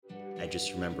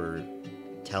just remember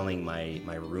telling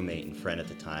my roommate and friend at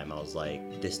the time, I was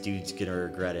like, this dude's gonna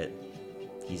regret it.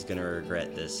 He's gonna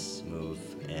regret this move,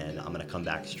 and I'm gonna come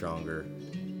back stronger.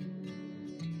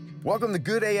 Welcome to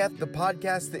Good AF, the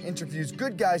podcast that interviews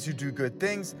good guys who do good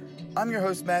things. I'm your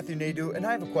host, Matthew Nadeau, and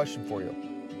I have a question for you.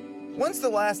 When's the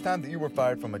last time that you were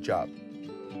fired from a job?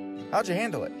 How'd you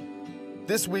handle it?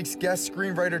 This week's guest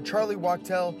screenwriter, Charlie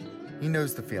Wachtel, he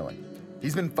knows the feeling.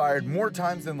 He's been fired more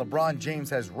times than LeBron James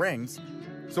has rings.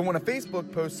 So when a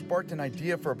Facebook post sparked an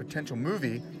idea for a potential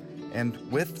movie, and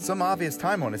with some obvious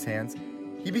time on his hands,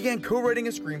 he began co-writing a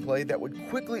screenplay that would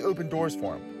quickly open doors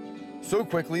for him. So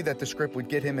quickly that the script would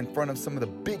get him in front of some of the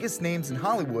biggest names in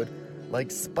Hollywood,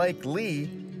 like Spike Lee,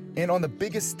 and on the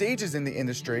biggest stages in the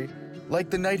industry,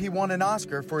 like the night he won an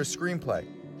Oscar for his screenplay,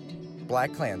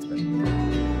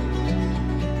 BlacKkKlansman.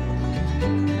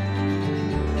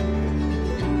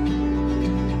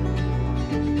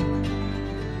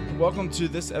 Welcome to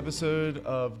this episode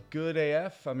of Good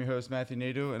AF. I'm your host, Matthew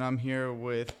Nadeau, and I'm here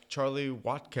with Charlie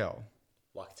Wachtel.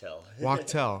 Wachtel.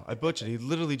 I butchered it. He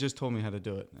literally just told me how to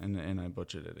do it, and I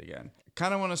butchered it again.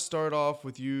 Kind of want to start off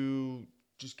with you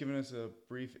just giving us a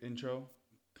brief intro,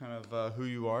 kind of who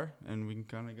you are, and we can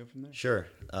kind of go from there. Sure.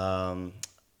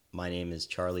 My name is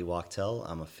Charlie Wachtel.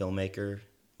 I'm a filmmaker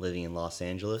living in Los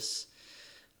Angeles,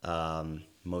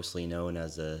 mostly known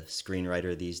as a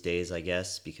screenwriter these days, I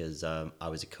guess, because I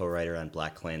was a co-writer on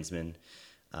BlacKkKlansman,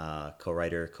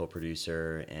 co-writer,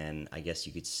 co-producer, and I guess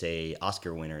you could say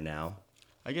Oscar winner now.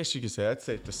 I guess you could say that's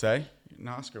safe to say, an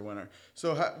Oscar winner.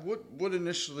 So, what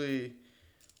initially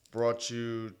brought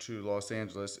you to Los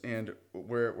Angeles, and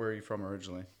where are you from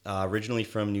originally? Originally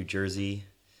from New Jersey,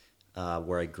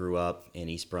 where I grew up in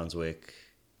East Brunswick.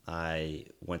 I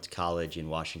went to college in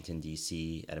Washington,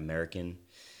 D.C. at American,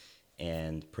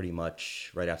 and pretty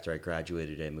much right after I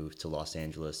graduated, I moved to Los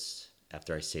Angeles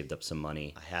after I saved up some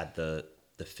money. I had the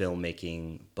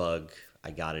filmmaking bug. I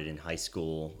got it in high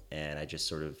school, and I just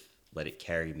sort of let it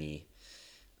carry me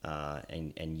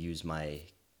and use my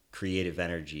creative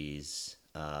energies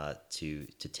to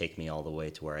take me all the way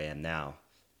to where I am now.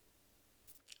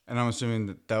 And I'm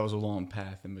assuming that was a long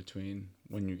path in between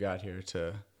when you got here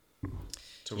to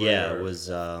where yeah, it was.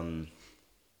 I've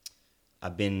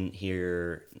been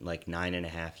here like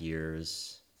 9.5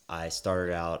 years. I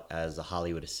started out as a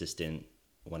Hollywood assistant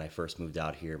when I first moved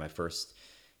out here. My first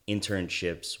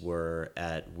internships were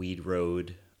at Weed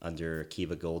Road under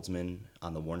Kiva Goldsman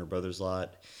on the Warner Brothers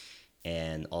lot,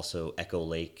 and also Echo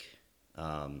Lake,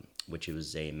 which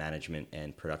was a management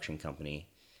and production company.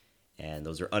 And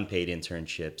those are unpaid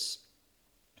internships.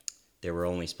 They were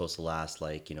only supposed to last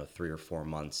 3 or 4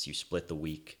 months. You split the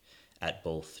week at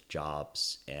both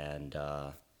jobs, and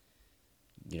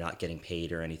you're not getting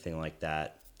paid or anything like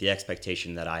that. The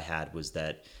expectation that I had was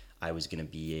that I was going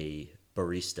to be a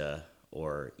barista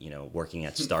or, working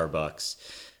at Starbucks,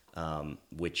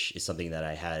 which is something that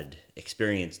I had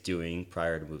experience doing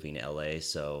prior to moving to LA.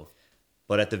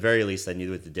 But at the very least, I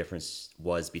knew what the difference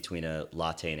was between a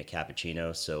latte and a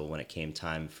cappuccino. So when it came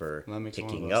time for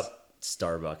picking up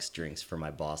Starbucks drinks for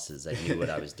my bosses, I knew what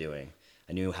I was doing.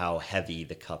 I knew how heavy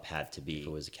the cup had to be if it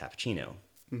was a cappuccino.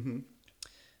 Mm-hmm.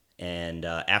 And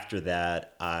after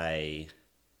that, I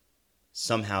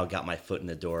somehow got my foot in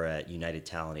the door at United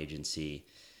Talent Agency,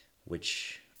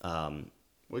 which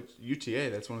UTA,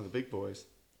 that's one of the big boys.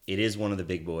 It is one of the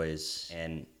big boys,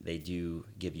 and they do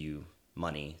give you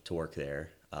money to work there.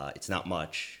 It's not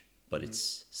much, but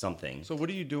it's something. So what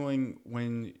are you doing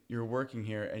when you're working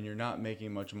here and you're not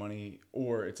making much money,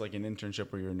 or it's like an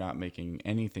internship where you're not making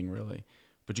anything really,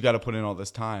 but you got to put in all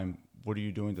this time? What are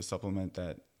you doing to supplement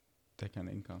that kind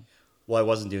of income? Well, I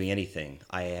wasn't doing anything.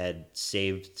 I had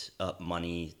saved up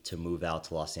money to move out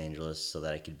to Los Angeles so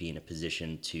that I could be in a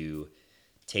position to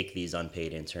take these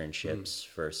unpaid internships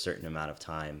for a certain amount of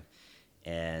time.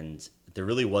 And there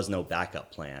really was no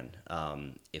backup plan.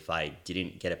 If I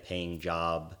didn't get a paying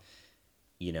job,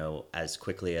 as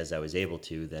quickly as I was able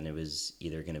to, then it was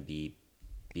either going to be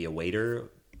a waiter,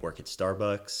 work at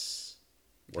Starbucks,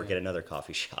 work at another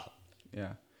coffee shop.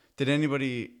 Yeah. Did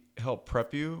anybody help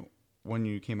prep you when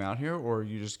you came out here, or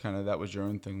you just kind of, that was your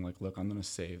own thing? Like, look, I'm going to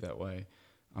save that way.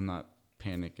 I'm not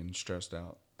panicked and stressed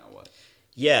out. Now what?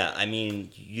 Yeah. I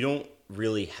mean, you don't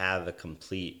really have a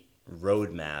complete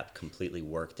roadmap completely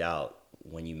worked out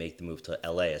when you make the move to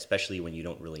LA, especially when you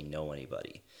don't really know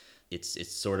anybody.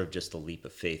 It's sort of just a leap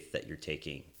of faith that you're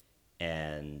taking,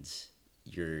 and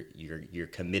you're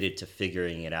committed to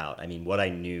figuring it out. I mean, what I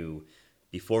knew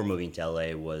before moving to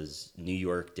LA was New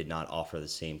York did not offer the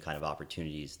same kind of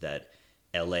opportunities that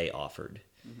LA offered.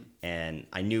 Mm-hmm. And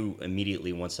I knew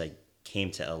immediately once I came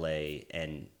to LA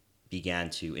and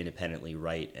began to independently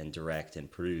write and direct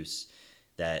and produce,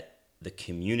 that the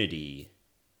community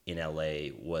in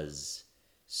LA was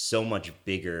so much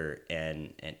bigger,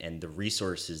 and the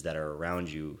resources that are around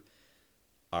you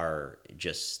are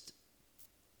just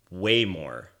way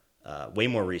more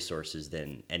resources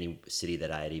than any city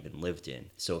that I had even lived in.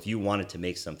 So if you wanted to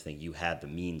make something, you had the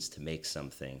means to make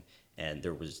something, and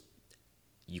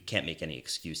you can't make any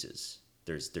excuses.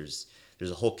 There's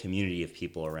a whole community of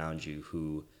people around you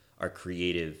who are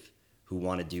creative, who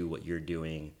want to do what you're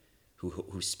doing,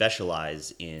 who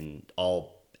specialize in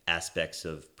all aspects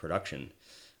of production.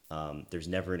 There's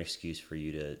never an excuse for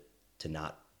you to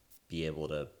not be able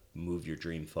to move your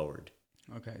dream forward.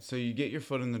 Okay, so you get your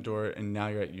foot in the door, and now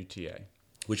you're at UTA.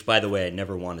 Which, by the way, I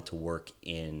never wanted to work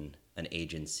in an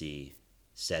agency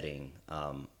setting.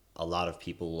 A lot of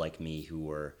people like me who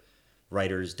were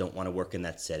writers don't want to work in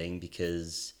that setting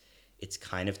because it's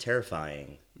kind of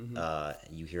terrifying.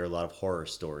 You hear a lot of horror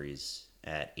stories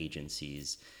at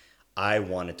agencies. I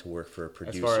wanted to work for a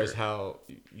producer. As far as how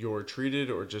you're treated,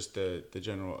 or just the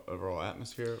general overall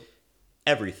atmosphere?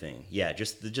 Everything, yeah,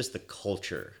 just the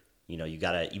culture. You know, you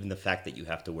gotta, even the fact that you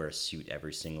have to wear a suit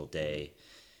every single day.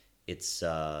 It's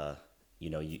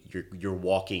you're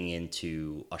walking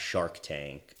into a Shark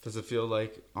Tank. Does it feel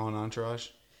like on Entourage?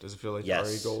 Does it feel like Yes.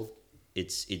 Ari Gold?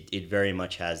 It very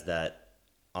much has that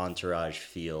Entourage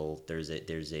feel. There's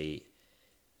a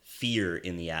fear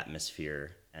in the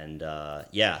atmosphere. And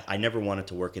I never wanted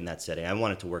to work in that setting. I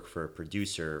wanted to work for a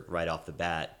producer right off the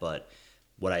bat, but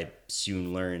what I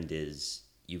soon learned is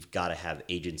you've got to have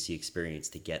agency experience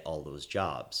to get all those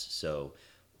jobs. So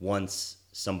once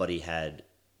somebody had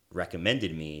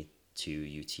recommended me to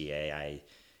UTA, I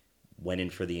went in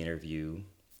for the interview,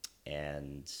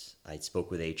 and I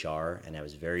spoke with HR, and I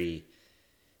was very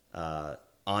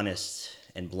honest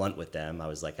and blunt with them. I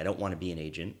was like, I don't want to be an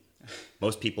agent.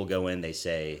 Most people go in, they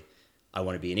say, I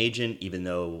want to be an agent, even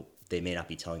though they may not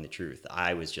be telling the truth.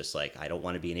 I was just like, I don't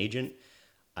want to be an agent.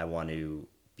 I want to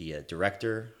be a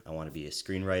director. I want to be a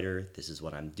screenwriter. This is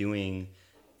what I'm doing.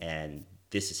 And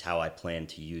this is how I plan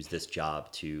to use this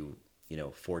job to,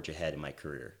 forge ahead in my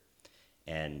career.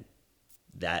 And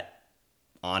that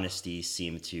honesty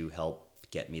seemed to help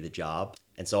get me the job.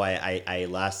 And so I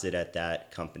lasted at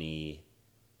that company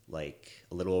like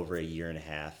a little over a year and a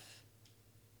half,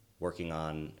 working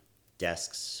on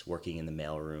desks, working in the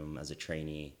mailroom as a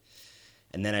trainee.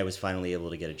 And then I was finally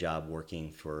able to get a job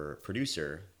working for a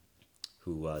producer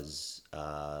who was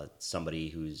somebody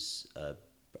who's a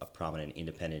prominent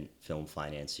independent film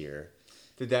financier.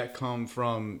 Did that come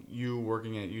from you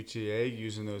working at UTA,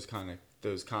 using those contacts?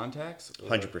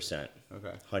 100%.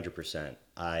 Okay.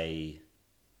 100%.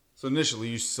 So initially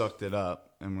you sucked it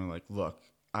up and were like, look,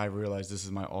 I realize this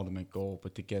is my ultimate goal,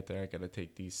 but to get there I got to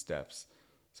take these steps.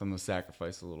 So I'm going to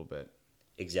sacrifice a little bit.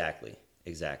 Exactly.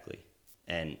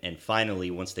 And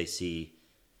finally, once they see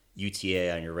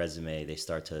UTA on your resume, they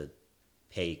start to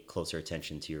pay closer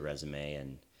attention to your resume,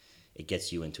 and it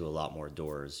gets you into a lot more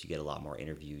doors. You get a lot more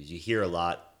interviews. You hear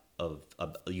about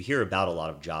a lot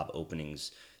of job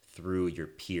openings through your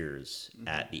peers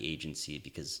at the agency,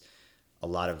 because a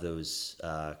lot of those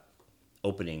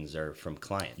openings are from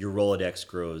clients. Your Rolodex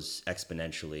grows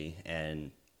exponentially,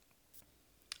 and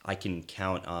I can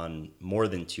count on more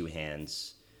than two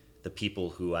hands the people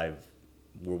who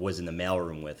was in the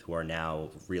mailroom with, who are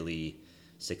now really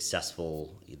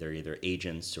successful, either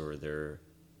agents, or they're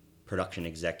production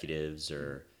executives,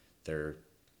 or they're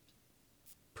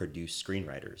produced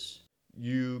screenwriters.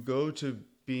 You go to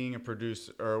being a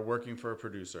producer, or working for a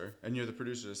producer, and you're the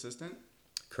producer's assistant?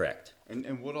 Correct.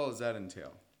 And what all does that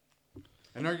entail?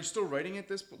 And are you still writing at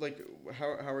this? Like,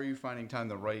 how are you finding time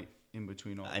to write in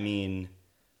between all? I mean,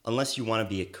 unless you want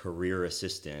to be a career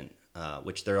assistant,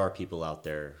 which there are people out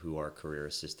there who are career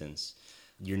assistants,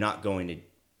 you're not going to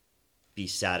be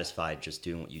satisfied just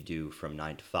doing what you do from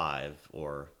 9 to 5,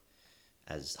 or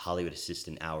as Hollywood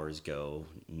assistant hours go,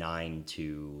 9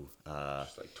 to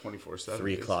Just like 24/7.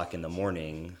 3 o'clock in the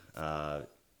morning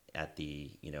at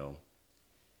the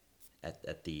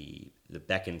at the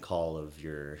beck and call of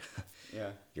your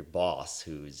your boss,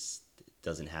 who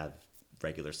doesn't have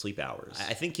regular sleep hours.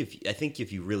 I think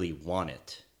if you really want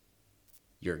it,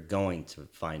 you're going to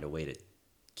find a way to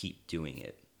keep doing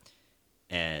it.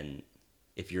 And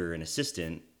if you're an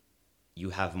assistant, you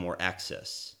have more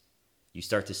access. You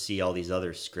start to see all these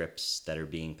other scripts that are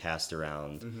being passed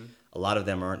around. Mm-hmm. A lot of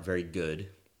them aren't very good.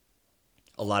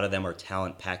 A lot of them are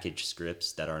talent package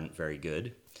scripts that aren't very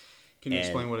good. Can you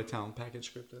explain what a talent package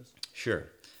script is? Sure.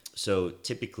 So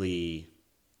typically,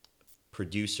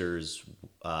 producers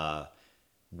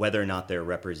whether or not they're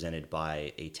represented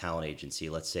by a talent agency.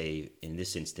 Let's say in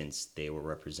this instance they were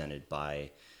represented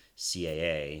by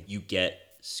CAA. You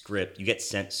get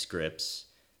sent scripts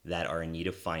that are in need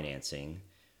of financing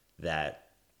that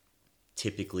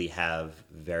typically have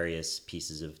various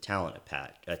pieces of talent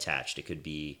attached. It could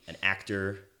be an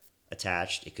actor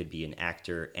attached. It could be an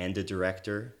actor and a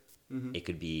director. Mm-hmm. It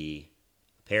could be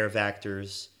a pair of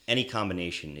actors. Any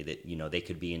combination that, they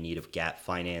could be in need of gap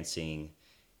financing.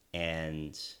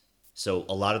 And so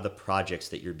a lot of the projects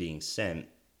that you're being sent,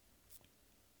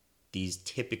 these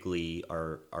typically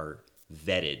are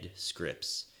vetted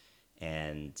scripts,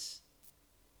 and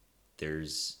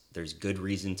there's good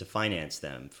reason to finance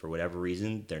them. For whatever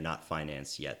reason, they're not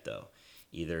financed yet, though.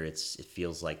 Either it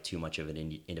feels like too much of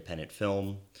an independent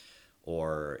film,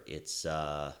 or it's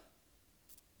got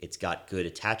good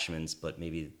attachments, but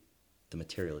maybe the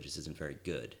material just isn't very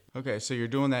good. Okay, so you're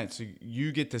doing that, so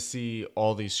you get to see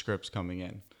all these scripts coming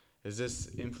in. Does this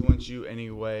influence you any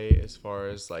way as far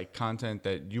as like content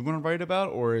that you want to write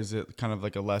about, or is it kind of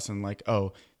like a lesson like,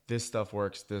 oh, this stuff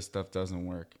works, this stuff doesn't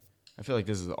work? I feel like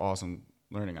this is an awesome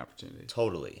learning opportunity.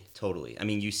 Totally. I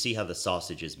mean, you see how the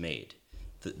sausage is made.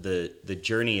 The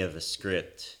journey of a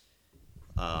script,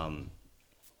 for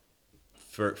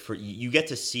you get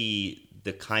to see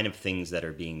the kind of things that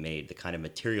are being made, the kind of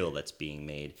material that's being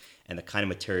made, and the kind of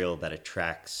material that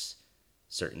attracts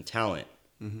certain talent.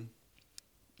 Mm-hmm.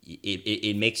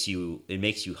 It makes you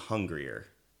hungrier.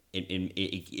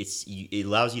 It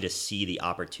allows you to see the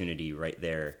opportunity right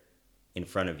there in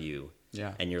front of you.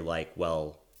 Yeah. And you're like,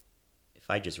 well, if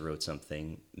I just wrote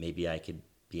something, maybe I could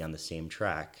be on the same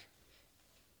track.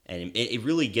 And it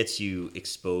really gets you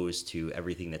exposed to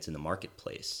everything that's in the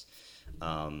marketplace.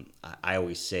 I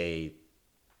always say,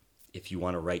 if you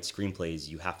want to write screenplays,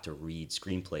 you have to read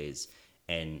screenplays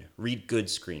and read good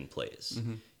screenplays.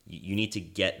 Mm-hmm. You need to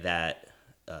get that,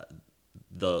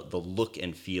 the look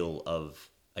and feel of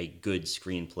a good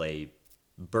screenplay,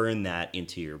 burn that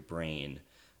into your brain,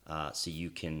 so you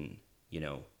can,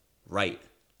 write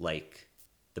like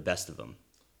the best of them.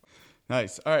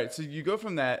 Nice. All right. So you go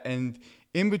from that, and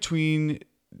in between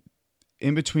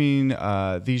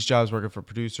these jobs, working for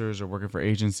producers or working for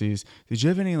agencies, did you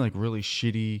have any like really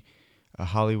shitty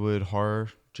Hollywood horror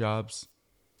jobs?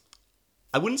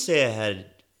 I wouldn't say I had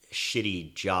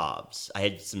shitty jobs. I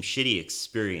had some shitty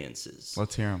experiences.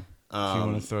 Let's hear them. If you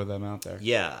want to throw them out there.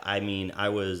 Yeah. I mean, I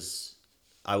was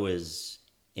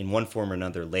in one form or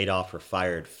another laid off or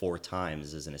fired 4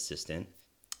 times as an assistant.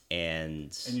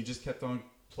 And you just kept on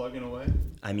plugging away?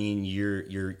 I mean,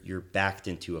 you're backed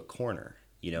into a corner.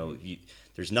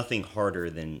 There's nothing harder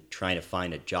than trying to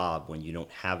find a job when you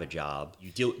don't have a job.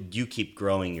 You keep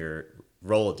growing your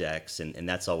Rolodex, and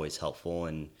that's always helpful.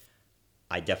 And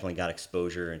I definitely got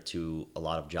exposure to a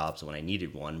lot of jobs when I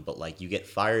needed one. But like, you get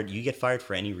fired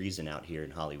for any reason out here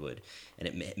in Hollywood, and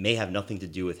it may have nothing to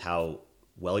do with how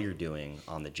well you're doing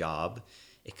on the job.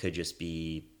 It could just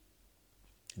be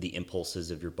the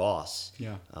impulses of your boss.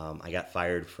 Yeah. I got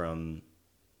fired from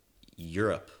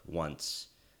Europe once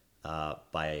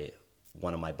by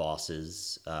one of my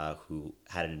bosses who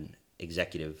had an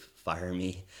executive fire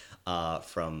me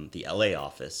from the LA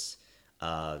office.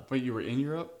 Wait, you were in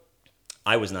Europe?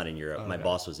 I was not in Europe. Okay. My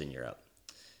boss was in Europe.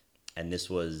 And this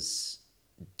was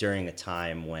during a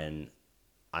time when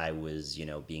I was,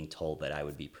 being told that I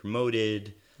would be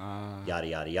promoted, yada,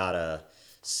 yada, yada.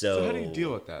 So how do you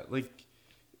deal with that? Like,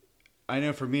 I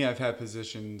know for me, I've had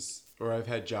positions or I've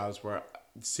had jobs where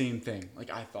same thing. Like,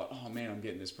 I thought, oh man, I'm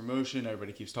getting this promotion.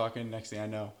 Everybody keeps talking. Next thing I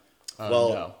know,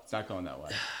 no, it's not going that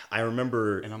way. I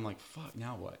remember, and I'm like, fuck,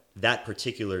 now what? That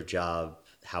particular job,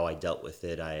 how I dealt with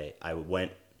it, I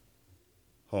went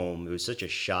home. It was such a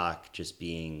shock just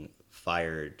being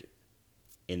fired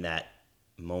in that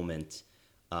moment.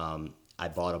 I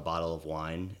bought a bottle of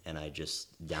wine and I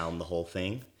just downed the whole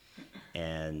thing.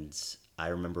 And I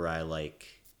remember I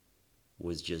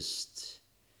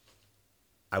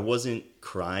wasn't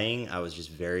crying. I was just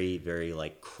very,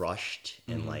 very crushed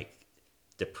and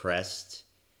depressed.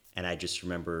 And I just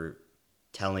remember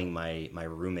telling my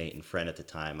roommate and friend at the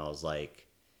time, I was like,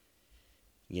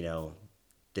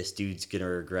 this dude's going to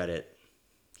regret it.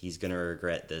 He's going to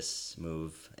regret this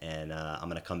move, and I'm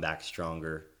going to come back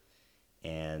stronger.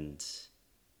 And,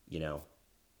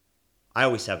 I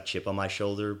always have a chip on my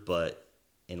shoulder, but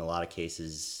in a lot of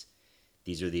cases,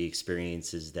 these are the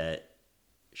experiences that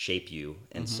shape you.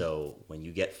 And so when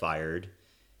you get fired,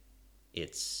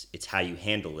 it's how you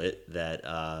handle it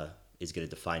that is going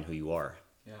to define who you are.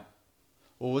 Yeah.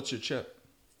 Well, what's your chip?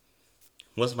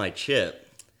 What's my chip?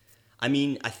 I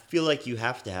mean, I feel like you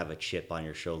have to have a chip on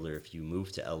your shoulder if you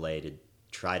move to LA to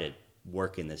try to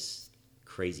work in this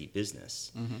crazy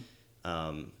business.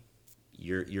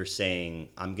 You're saying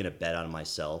I'm going to bet on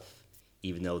myself,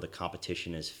 even though the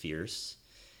competition is fierce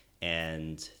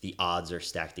and the odds are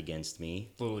stacked against me.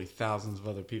 Literally thousands of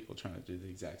other people trying to do the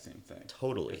exact same thing.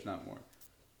 Totally. If not more.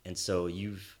 And so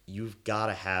you've got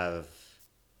to have,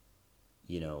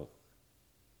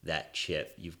 that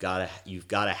chip. You've got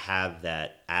to have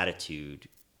that attitude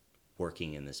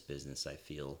working in this business, I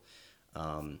feel.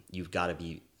 You've got to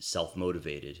be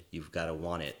self-motivated. You've got to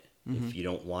want it. If you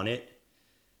don't want it,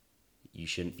 you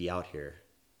shouldn't be out here.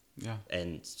 Yeah.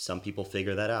 And some people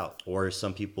figure that out, or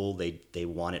some people they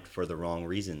want it for the wrong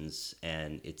reasons,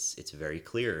 and it's very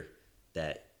clear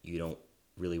that you don't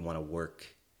really want to work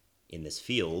in this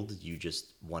field. You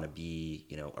just want to be,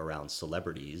 around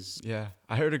celebrities. Yeah.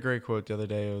 I heard a great quote the other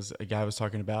day. It was a guy was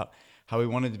talking about how he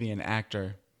wanted to be an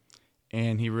actor,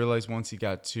 and he realized I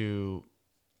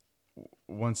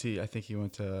think he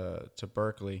went to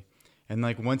Berkeley, and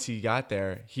like once he got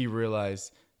there, he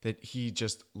realized that he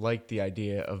just liked the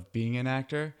idea of being an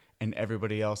actor, and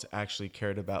everybody else actually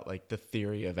cared about like the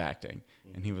theory of acting.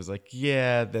 And he was like,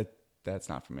 yeah, that's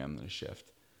not for me. I'm going to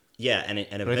shift. Yeah. And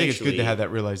eventually, but I think it's good to have that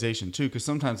realization too, because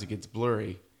sometimes it gets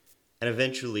blurry. And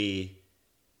eventually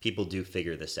people do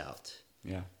figure this out.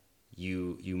 Yeah.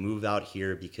 You move out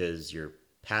here because you're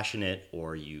passionate,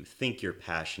 or you think you're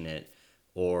passionate,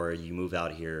 or you move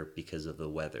out here because of the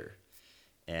weather.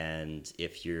 And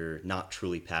if you're not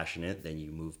truly passionate, then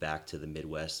you move back to the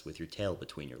Midwest with your tail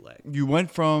between your legs. You went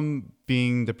from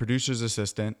being the producer's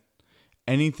assistant.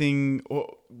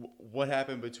 What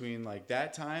happened between like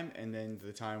that time and then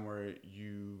the time where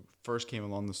you first came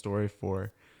along the story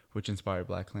for which inspired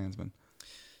BlacKkKlansman?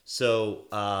 So,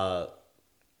 I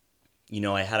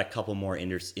had a couple more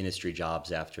industry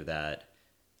jobs after that.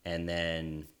 And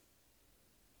then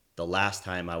the last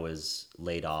time I was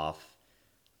laid off,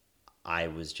 I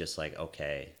was just like,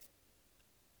 okay,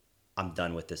 I'm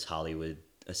done with this Hollywood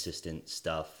assistant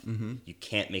stuff. Mm-hmm. You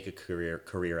can't make a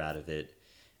career out of it.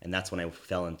 And that's when I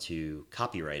fell into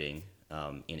copywriting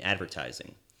in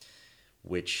advertising,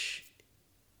 which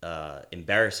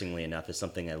embarrassingly enough is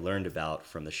something I learned about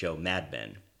from the show Mad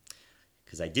Men,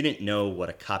 because I didn't know what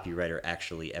a copywriter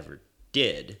actually ever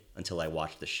did until I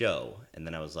watched the show. And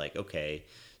then I was like, okay,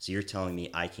 so you're telling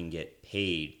me I can get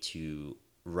paid to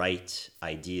write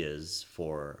ideas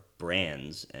for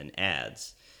brands and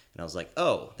ads. And I was like,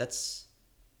 oh, that's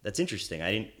interesting.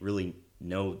 I didn't really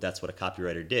know that's what a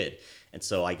copywriter did. And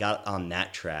so I got on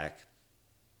that track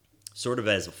sort of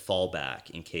as a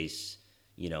fallback in case,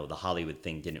 the Hollywood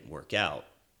thing didn't work out.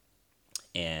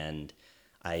 And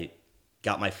I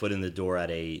got my foot in the door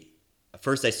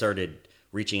first I started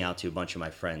reaching out to a bunch of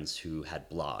my friends who had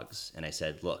blogs. And I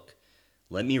said, look,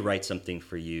 let me write something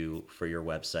for you for your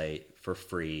website for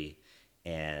free,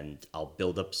 and I'll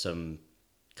build up some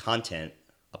content,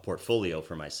 a portfolio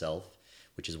for myself,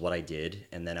 which is what I did.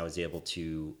 And then I was able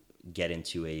to get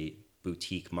into a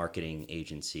boutique marketing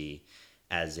agency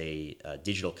as a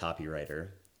digital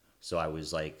copywriter. So I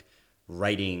was like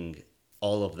writing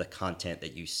all of the content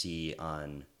that you see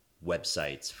on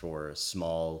websites for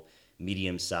small,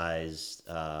 medium-sized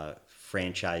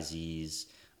franchisees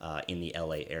in the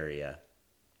LA area.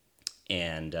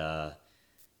 And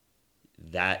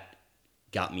that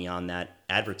got me on that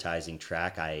advertising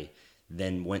track. I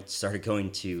then started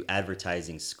going to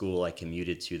advertising school. I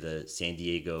commuted to the San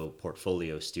Diego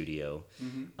Portfolio Studio.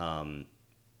 Mm-hmm.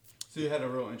 So you had a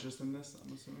real interest in this,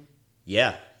 I'm assuming?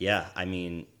 Yeah. I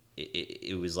mean,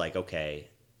 it was like, okay,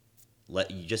 let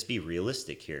you just be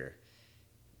realistic here.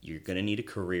 You're going to need a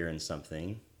career in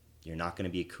something. You're not going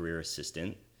to be a career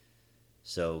assistant.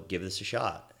 So give this a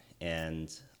shot.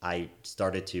 And I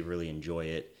started to really enjoy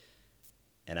it.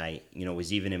 And I,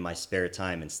 was even in my spare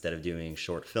time, instead of doing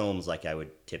short films like I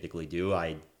would typically do,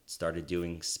 I started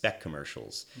doing spec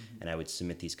commercials. Mm-hmm. And I would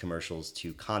submit these commercials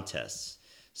to contests.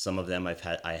 Some of them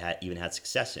I even had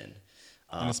success in.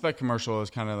 And a spec commercial is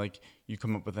kind of like you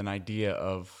come up with an idea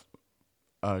of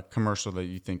a commercial that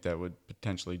you think that would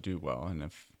potentially do well. And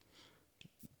if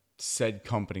said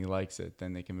company likes it,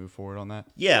 then they can move forward on that.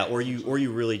 Yeah, or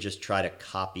you really just try to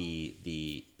copy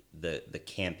the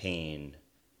campaign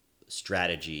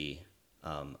strategy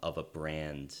of a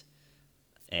brand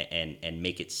and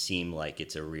make it seem like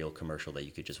it's a real commercial that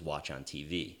you could just watch on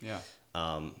TV. Yeah.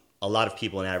 A lot of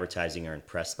people in advertising are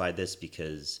impressed by this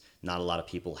because not a lot of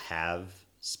people have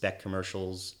spec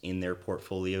commercials in their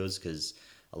portfolios, because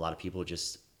a lot of people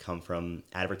just come from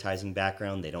advertising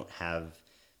background. They don't have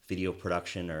video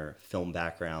production or film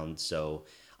background. So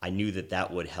I knew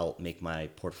that would help make my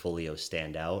portfolio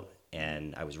stand out.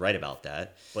 And I was right about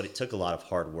that. But it took a lot of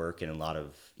hard work and a lot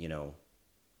of,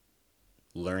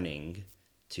 learning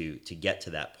to get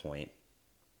to that point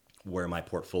where my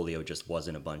portfolio just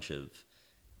wasn't a bunch of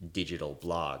digital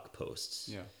blog posts.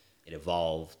 Yeah. It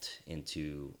evolved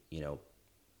into,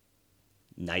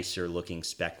 nicer looking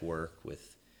spec work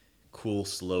with cool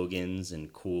slogans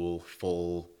and cool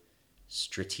fully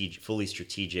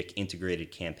strategic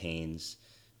integrated campaigns.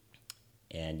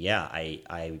 And yeah,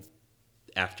 I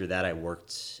after that I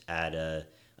worked at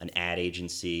an ad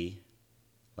agency,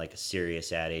 like a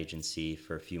serious ad agency,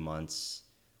 for a few months,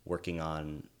 working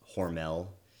on Hormel,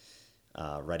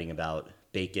 writing about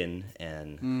bacon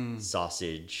and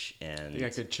sausage and They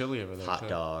got good chili over there. hot too.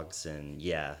 dogs, and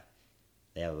yeah,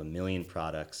 they have a million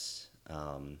products.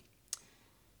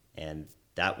 And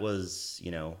that was,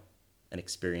 an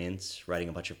experience, writing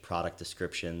a bunch of product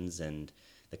descriptions and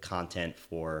the content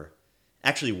for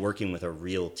actually working with a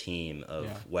real team of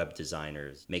web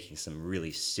designers, making some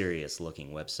really serious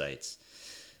looking websites.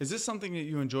 Is this something that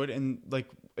you enjoyed? And like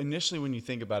initially when you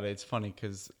think about it, it's funny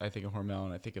because I think of Hormel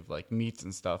and I think of like meats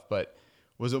and stuff, but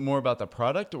was it more about the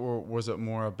product or was it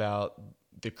more about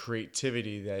the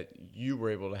creativity that you were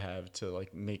able to have to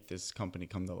like make this company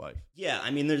come to life? Yeah,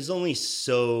 I mean, there's only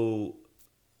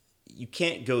you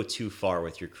can't go too far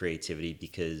with your creativity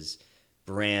because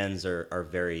brands are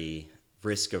very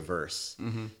risk averse.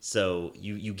 Mm-hmm. So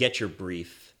you get your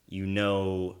brief, you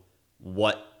know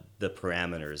what the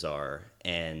parameters are,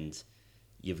 and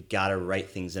you've got to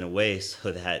write things in a way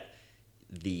so that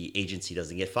the agency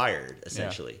doesn't get fired,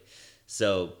 essentially. Yeah.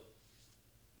 So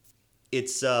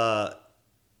it's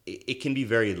it can be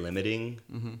very limiting.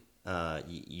 Mm-hmm.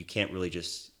 You can't really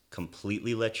just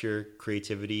completely let your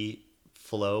creativity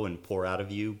flow and pour out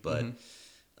of you, but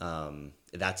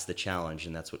that's the challenge,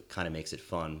 and that's what kind of makes it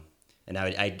fun. And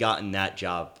I'd gotten that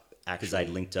job because I'd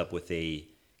linked up with a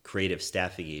creative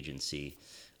staffing agency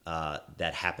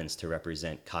that happens to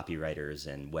represent copywriters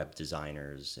and web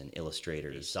designers and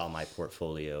illustrators. They saw my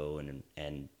portfolio,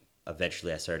 and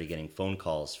eventually I started getting phone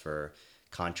calls for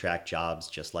contract jobs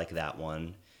just like that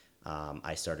one.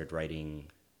 I started writing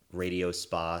radio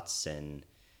spots and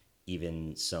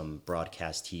even some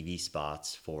broadcast TV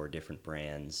spots for different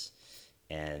brands.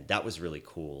 And that was really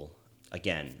cool.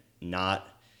 Again, not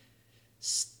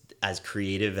as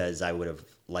creative as I would have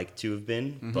liked to have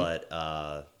been, but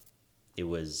it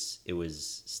was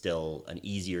still an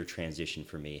easier transition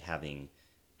for me, having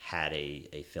had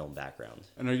a film background.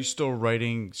 And are you still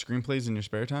writing screenplays in your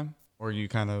spare time? Or are you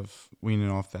kind of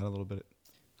weaning off that a little bit?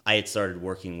 I had started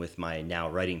working with my now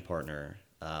writing partner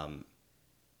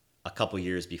a couple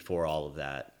years before all of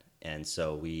that. And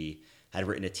so we had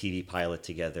written a TV pilot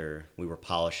together. We were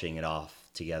polishing it off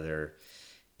together.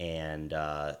 And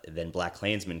then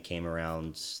BlacKkKlansman came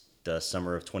around the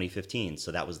summer of 2015.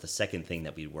 So that was the second thing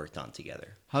that we worked on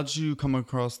together. How did you come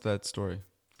across that story?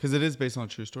 Because it is based on a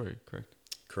true story, correct?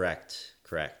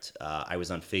 Correct. I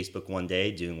was on Facebook one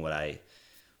day doing what I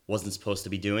wasn't supposed to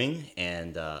be doing,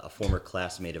 and a former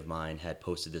classmate of mine had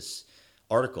posted this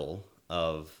article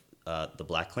of the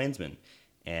BlacKkKlansman,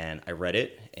 and I read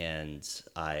it, and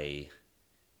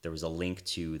there was a link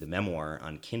to the memoir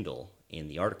on Kindle in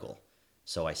the article.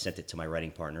 So I sent it to my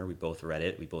writing partner. We both read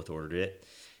it. We both ordered it.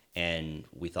 And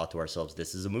we thought to ourselves,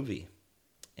 this is a movie.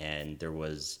 And there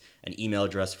was an email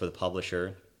address for the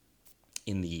publisher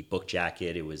in the book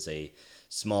jacket. It was a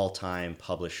small-time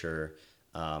publisher,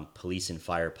 Police and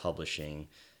Fire Publishing.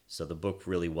 So the book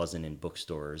really wasn't in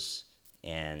bookstores.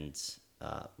 And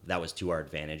that was to our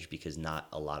advantage because not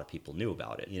a lot of people knew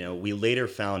about it. We later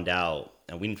found out,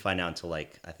 and we didn't find out until I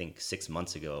think 6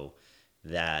 months ago,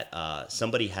 that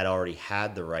somebody had already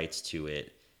had the rights to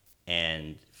it,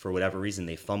 and for whatever reason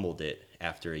they fumbled it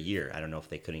after a year. I don't know if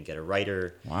they couldn't get a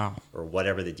writer, or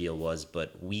whatever the deal was,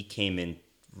 but we came in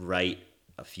right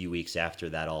a few weeks after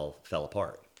that all fell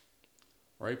apart.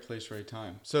 Right place, right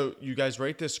time. So you guys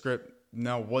write this script.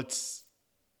 Now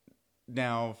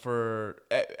for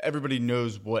everybody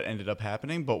knows what ended up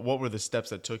happening, but what were the steps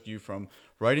that took you from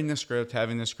writing the script,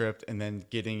 having the script, and then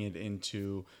getting it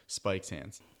into Spike's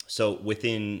hands? So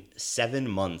within 7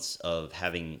 months of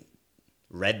having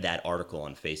read that article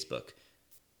on Facebook,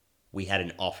 we had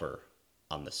an offer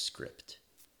on the script.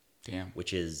 Damn.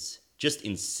 Which is just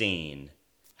insane.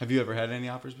 Have you ever had any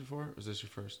offers before? Or was this your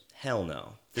first? Hell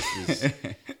no.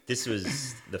 This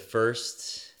was the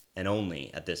first and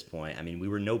only at this point. I mean, we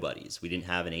were nobodies. We didn't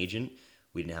have an agent.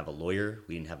 We didn't have a lawyer.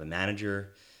 We didn't have a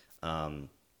manager.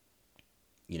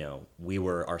 We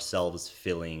were ourselves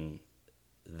filling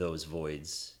those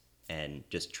voids and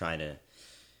just trying to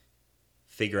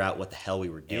figure out what the hell we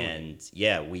were doing. And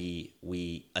yeah,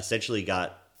 we essentially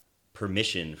got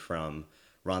permission from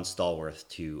Ron Stallworth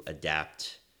to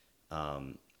adapt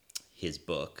his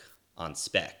book on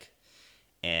spec.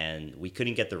 and we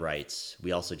couldn't get the rights.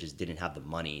 We also just didn't have the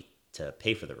money to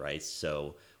pay for the rights.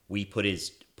 So we put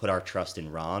our trust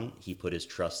in Ron. He put his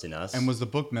trust in us. And was the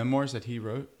book memoirs that he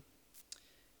wrote?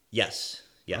 Yes.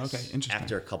 Okay, interesting.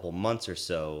 After a couple months or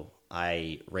so,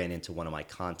 I ran into one of my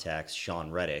contacts,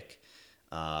 Sean Reddick,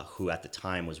 who at the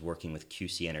time was working with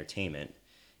QC Entertainment,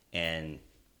 and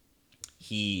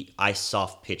I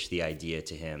soft pitched the idea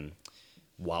to him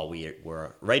while we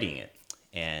were writing it,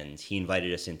 and he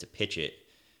invited us in to pitch it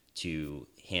to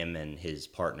him and his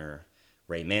partner,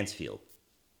 Ray Mansfield.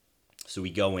 So we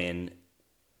go in,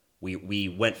 we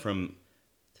went from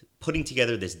putting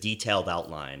together this detailed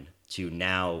outline to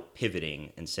now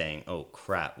pivoting and saying, oh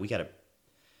crap, we got to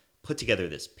put together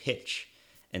this pitch.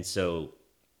 And so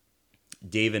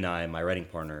Dave and I, my writing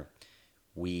partner,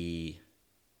 we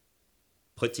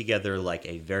put together like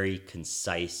a very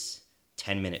concise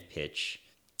 10-minute pitch.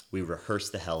 We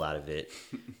rehearsed the hell out of it.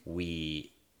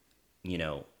 We,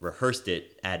 rehearsed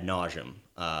it ad nauseum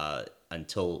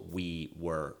until we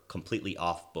were completely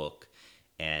off book.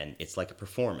 And it's like a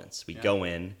performance. We go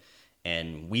in,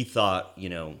 and we thought,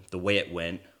 the way it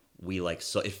went,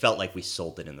 it felt like we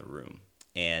sold it in the room.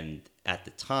 And at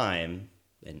the time,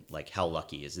 and like, how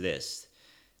lucky is this?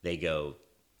 They go,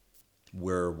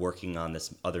 we're working on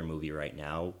this other movie right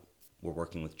now. We're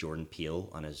working with Jordan Peele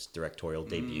on his directorial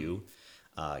debut,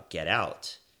 Get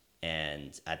Out.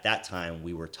 And at that time,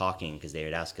 we were talking because they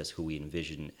had asked us who we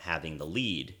envisioned having the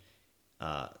lead,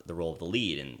 the role of the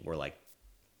lead. And we're like,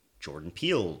 Jordan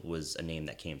Peele was a name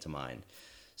that came to mind.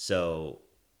 So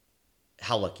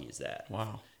how lucky is that?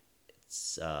 Wow.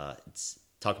 It's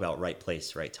talk about right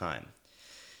place, right time.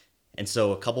 And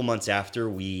so a couple months after,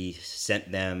 we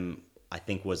sent them, I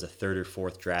think was a third or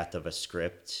fourth draft of a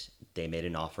script. They made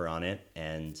an offer on it,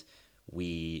 and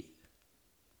we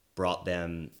brought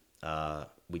them,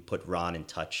 we put Ron in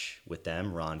touch with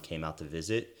them. Ron came out to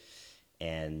visit,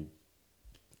 and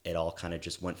it all kind of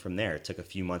just went from there. It took a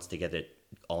few months to get it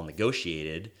all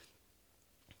negotiated.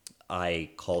 I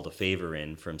called a favor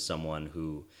in from someone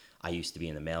who I used to be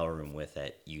in the mailroom with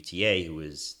at UTA, who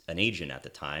was an agent at the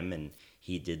time, and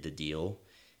he did the deal.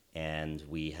 And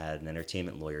we had an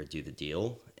entertainment lawyer do the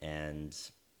deal, and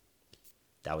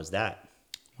that was that.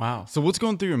 Wow. So what's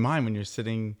going through your mind when you're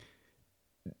sitting,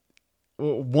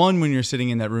 when you're sitting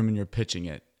in that room and you're pitching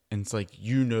it, and it's like, that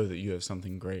you have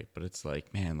something great, but it's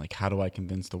like, man, like, how do I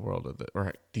convince the world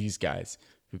or these guys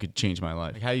who could change my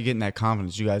life? Like, how are you getting that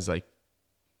confidence? You guys like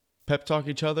pep talk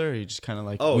each other, or you just kind of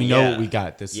like, we know what we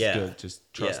got. This is good.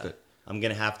 Just trust it. I'm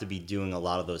going to have to be doing a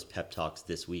lot of those pep talks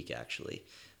this week, actually,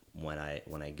 when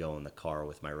I go in the car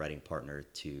with my writing partner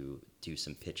to do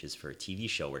some pitches for a TV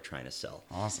show we're trying to sell.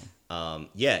 Awesome.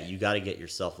 You got to get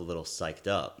yourself a little psyched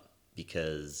up,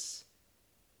 because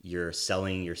you're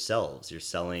selling yourselves. You're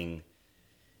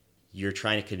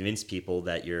trying to convince people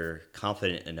that you're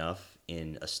confident enough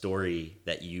in a story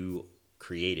that you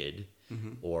created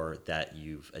or that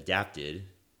you've adapted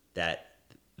that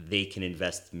they can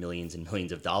invest millions and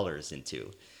millions of dollars into,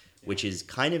 which is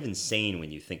kind of insane when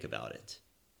you think about it.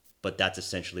 But that's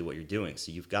essentially what you're doing.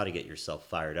 So you've got to get yourself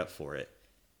fired up for it.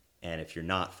 And if you're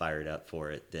not fired up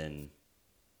for it, then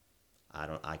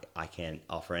I can't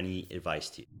offer any advice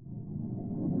to you.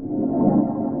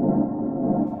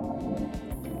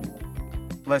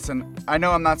 Listen, I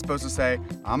know I'm not supposed to say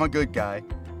I'm a good guy,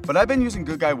 but I've been using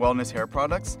Good Guy Wellness hair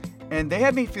products, and they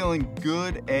have me feeling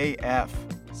good AF.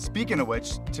 Speaking of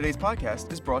which, today's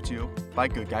podcast is brought to you by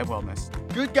Good Guy Wellness.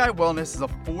 Good Guy Wellness is a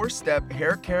 4-step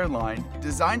hair care line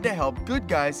designed to help good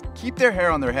guys keep their hair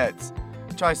on their heads.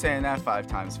 Try saying that 5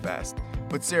 times fast.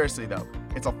 But seriously though,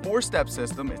 it's a 4-step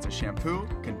system. It's a shampoo,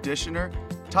 conditioner,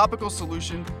 topical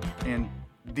solution, and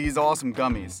these awesome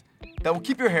gummies that will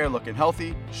keep your hair looking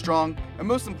healthy, strong, and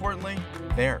most importantly,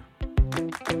 there.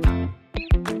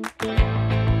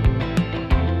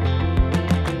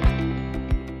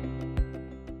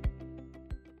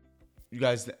 You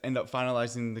guys end up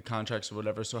finalizing the contracts or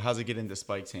whatever. So how's it get into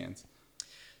Spike's hands?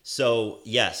 So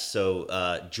yes,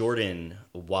 Jordan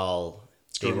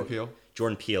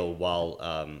Peele,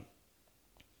 while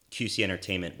QC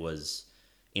Entertainment was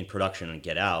in production on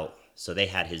Get Out, so they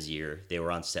had his ear. They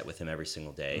were on set with him every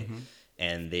single day,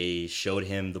 and they showed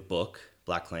him the book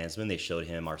BlacKkKlansman. They showed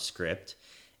him our script,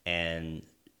 and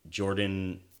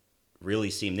Jordan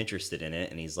really seemed interested in it.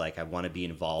 And he's like, I want to be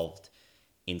involved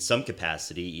in some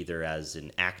capacity, either as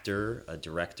an actor, a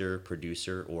director,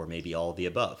 producer, or maybe all of the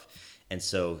above. And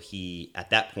so he, at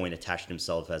that point, attached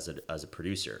himself as a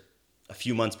producer. A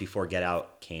few months before Get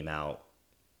Out came out,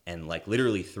 and like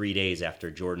literally 3 days after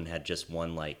Jordan had just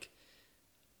won like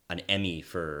an Emmy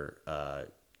for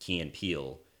Key and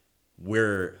Peele,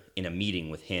 we're in a meeting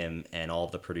with him and all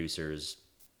of the producers.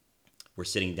 We're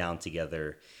sitting down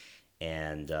together,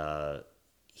 and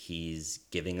he's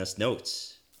giving us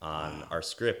notes on our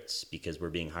scripts because we're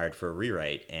being hired for a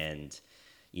rewrite. And,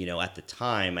 you know, at the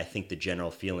time, I think the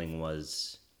general feeling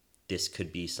was this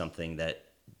could be something that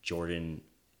Jordan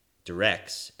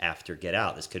directs after Get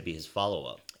Out. This could be his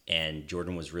follow-up. And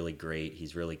Jordan was really great.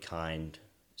 He's really kind,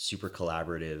 super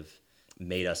collaborative,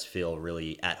 made us feel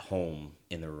really at home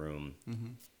in the room.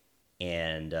 Mm-hmm.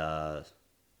 And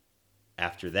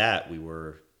after that, we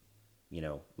were, you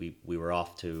know, we were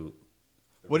off to...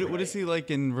 What is he like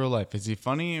in real life? Is he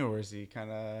funny, or is he kind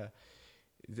of...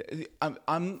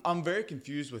 I'm very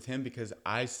confused with him because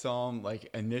I saw him like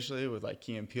initially with like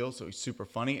Key and Peele, so he's super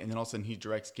funny, and then all of a sudden he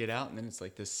directs Get Out, and then it's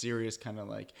like this serious kind of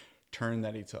like turn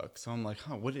that he took. So I'm like,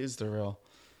 what is the real?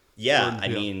 Yeah, I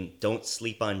mean, don't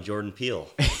sleep on Jordan Peele.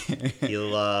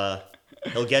 He'll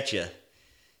get you.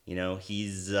 You know,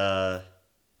 he's a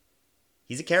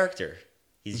character.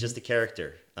 He's just a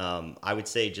character. I would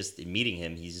say just in meeting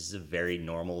him, he's just a very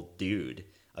normal dude,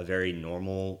 a very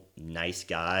normal, nice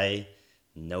guy.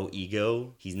 No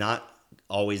ego. He's not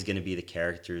always going to be the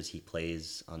characters he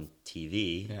plays on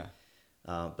TV. Yeah.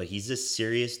 But he's a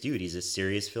serious dude. He's a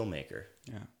serious filmmaker.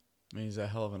 Yeah. I mean, he's a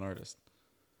hell of an artist.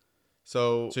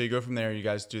 So you go from there. You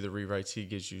guys do the rewrites. He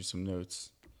gives you some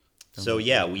notes. So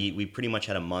yeah, we pretty much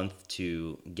had a month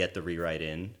to get the rewrite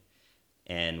in,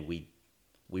 and we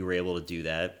were able to do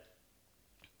that.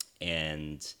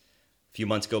 And a few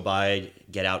months go by.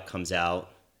 Get Out comes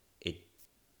out. It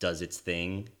does its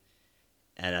thing.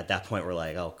 And at that point, we're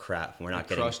like, "Oh crap, we're not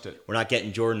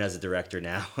getting Jordan as a director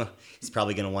now. He's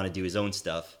probably going to want to do his own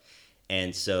stuff."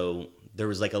 And so there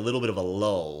was like a little bit of a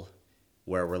lull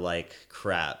where we're like,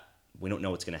 "Crap, we don't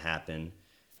know what's going to happen."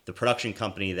 The production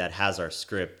company that has our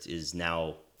script is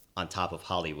now on top of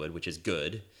Hollywood, which is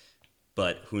good.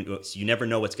 But who knows? You never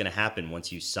know what's going to happen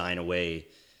once you sign away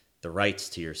the rights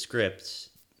to your script.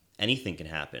 Anything can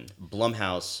happen.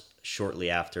 Blumhouse shortly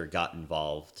after got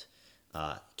involved.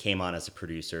 Came on as a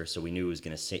producer, so we knew it was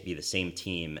going to be the same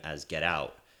team as Get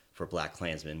Out for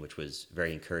BlacKkKlansman, which was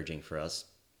very encouraging for us.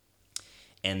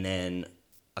 And then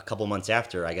a couple months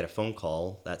after, I get a phone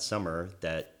call that summer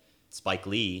that Spike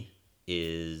Lee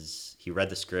he read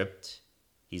the script,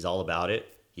 he's all about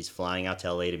it, he's flying out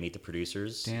to LA to meet the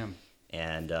producers. Damn.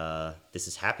 And this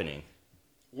is happening.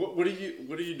 What are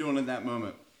you doing in that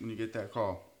moment when you get that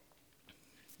call?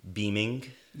 Beaming.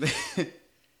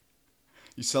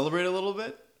 You celebrate a little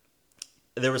bit?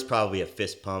 There was probably a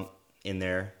fist pump in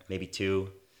there, maybe two.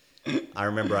 I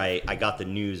remember I got the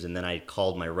news, and then I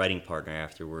called my writing partner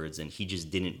afterwards, and he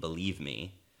just didn't believe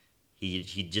me.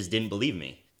 He just didn't believe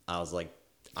me. I was like,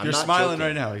 You're not smiling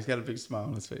joking. Right now. He's got a big smile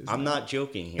on his face. I'm not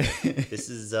joking here. This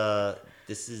is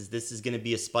going to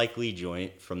be a Spike Lee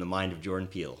joint from the mind of Jordan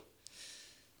Peele.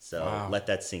 So wow. Let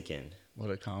that sink in. What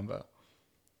a combo.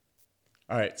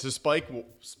 All right, so Spike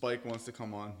wants to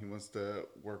come on. He wants to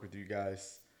work with you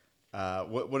guys.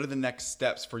 What are the next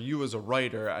steps for you as a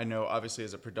writer? I know, obviously,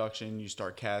 as a production, you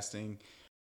start casting,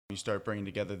 you start bringing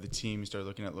together the team, you start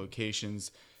looking at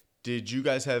locations. Did you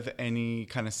guys have any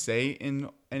kind of say in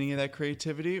any of that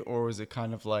creativity, or was it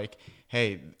kind of like,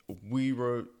 hey, we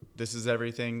wrote, this is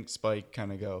everything, Spike,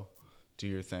 kind of go, do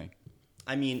your thing?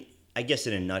 I mean, I guess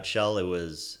in a nutshell, it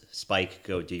was Spike,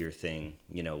 go do your thing.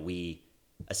 You know, we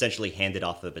essentially handed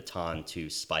off the baton to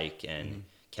Spike and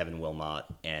Kevin Wilmot,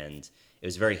 and it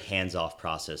was a very hands-off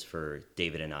process for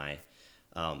David and I.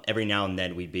 Every now and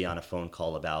then we'd be on a phone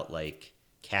call about like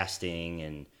casting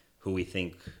and who we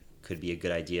think could be a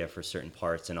good idea for certain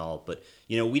parts and all, but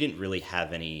you know, we didn't really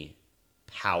have any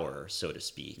power, so to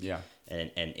speak,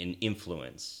 and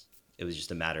influence. It was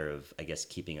just a matter of, I guess,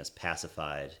 keeping us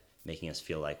pacified, making us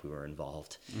feel like we were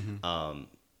involved.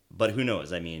 But who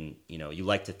knows? I mean, you know, you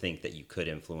like to think that you could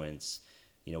influence.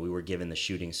 You know, we were given the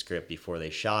shooting script before they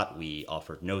shot. We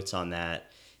offered notes on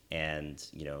that. And,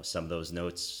 you know, some of those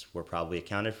notes were probably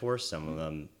accounted for. Some of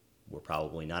them were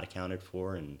probably not accounted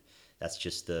for. And that's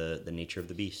just the nature of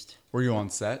the beast. Were you on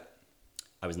set?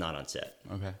 I was not on set.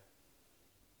 Okay.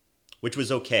 Which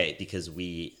was okay because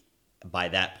we, by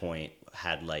that point,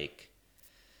 had like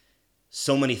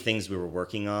so many things we were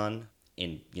working on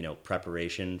in, you know,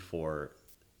 preparation for,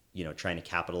 you know, trying to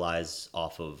capitalize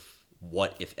off of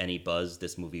what, if any, buzz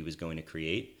this movie was going to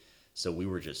create. So we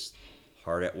were just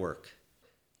hard at work.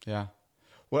 Yeah.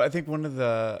 Well, I think one of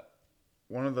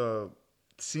the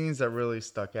scenes that really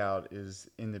stuck out is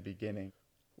in the beginning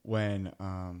when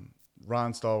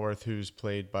Ron Stallworth, who's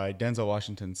played by Denzel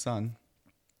Washington's son,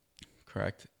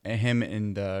 correct, and him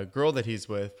and the girl that he's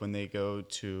with, when they go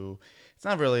to, it's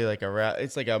not really like a rap,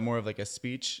 it's like a more of like a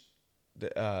speech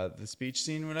the speech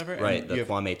scene, whatever. Right, And the you have,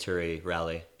 Kwame Ture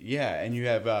rally. yeah, and you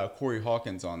have Corey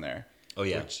Hawkins on there. Oh,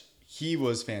 yeah. Which he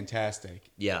was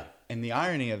fantastic. Yeah. And the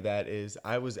irony of that is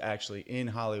I was actually in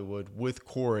Hollywood with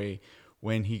Corey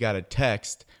when he got a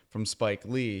text from Spike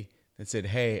Lee that said,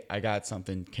 "Hey, I got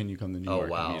something. Can you come to New Oh,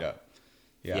 York wow. and meet up?"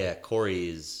 Yeah, Corey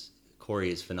is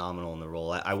phenomenal in the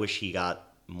role. I wish he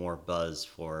got more buzz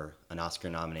for an Oscar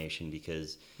nomination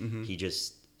because he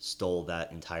just stole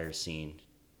that entire scene.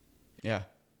 Yeah,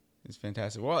 it's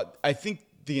fantastic. Well, I think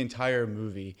the entire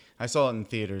movie, I saw it in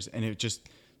theaters, and it just,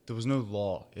 there was no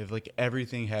law. If like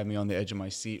everything had me on the edge of my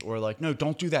seat, or like, no,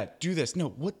 don't do that, do this. No,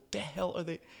 what the hell are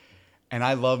they? And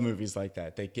I love movies like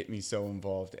that. They get me so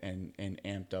involved and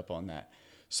amped up on that.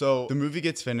 So the movie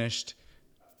gets finished.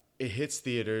 It hits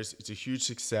theaters. It's a huge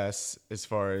success as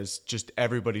far as just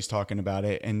everybody's talking about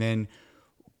it. And then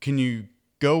can you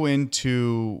go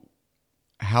into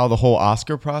how the whole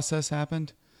Oscar process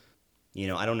happened? You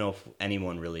know, I don't know if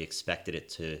anyone really expected it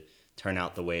to turn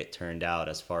out the way it turned out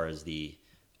as far as the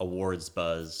awards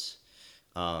buzz.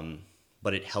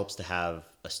 But it helps to have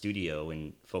a studio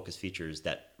in Focus Features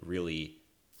that really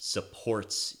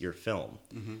supports your film.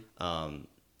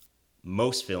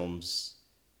 Most films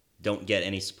don't get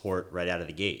any support right out of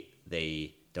the gate.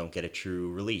 They don't get a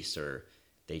true release, or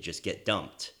they just get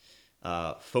dumped.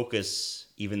 Focus,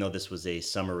 even though this was a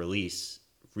summer release,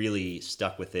 really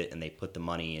stuck with it, and they put the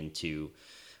money into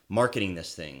marketing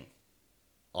this thing.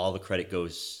 All the credit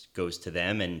goes to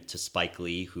them and to Spike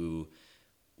Lee, who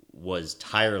was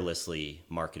tirelessly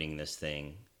marketing this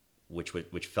thing,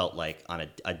 which felt like on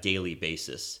a daily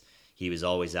basis. He was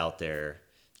always out there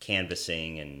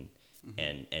canvassing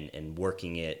and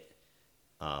working it.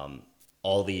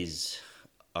 All these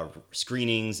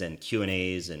screenings and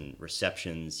Q&As and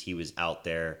receptions, he was out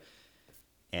there.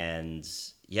 And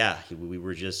yeah,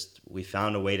 we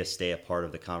found a way to stay a part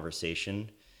of the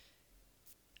conversation.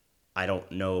 I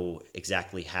don't know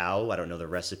exactly how. I don't know the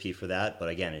recipe for that. But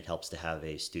again, it helps to have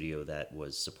a studio that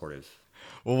was supportive.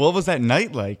 Well, what was that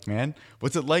night like, man?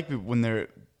 What's it like when they're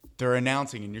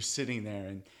announcing and you're sitting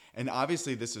there? And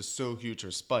obviously this is so huge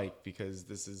for Spike, because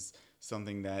this is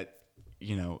something that,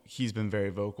 you know, he's been very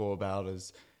vocal about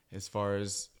as far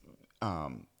as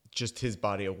just his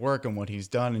body of work and what he's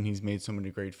done. And he's made so many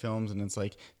great films. And it's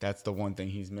like, that's the one thing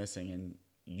he's missing. And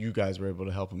you guys were able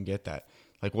to help him get that.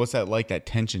 Like, what's that like, that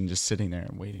tension just sitting there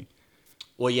and waiting?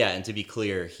 Well, yeah, and to be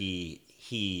clear,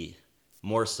 he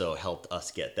more so helped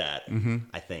us get that,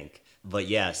 I think. But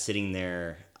yeah, sitting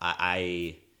there,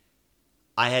 I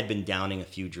had been downing a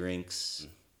few drinks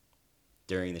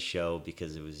during the show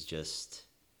because it was just,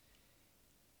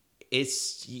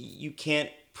 you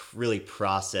can't really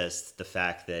process the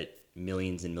fact that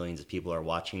millions and millions of people are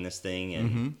watching this thing,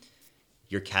 and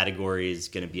your category is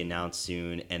going to be announced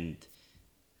soon, and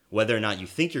whether or not you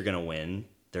think you're going to win,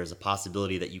 there's a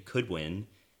possibility that you could win,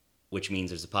 which means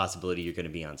there's a possibility you're going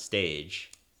to be on stage.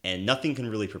 And nothing can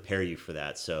really prepare you for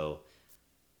that. So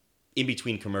in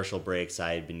between commercial breaks,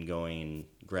 I had been going and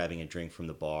grabbing a drink from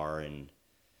the bar and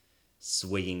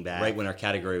swigging back. Right when our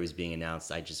category was being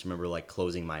announced, I just remember like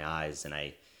closing my eyes, and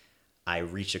I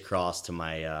reached across to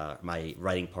my my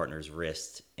writing partner's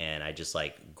wrist, and I just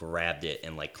like grabbed it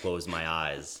and like closed my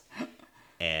eyes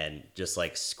and just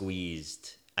like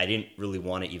squeezed. I didn't really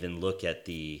want to even look at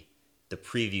the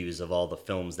previews of all the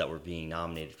films that were being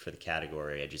nominated for the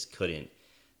category. I just couldn't.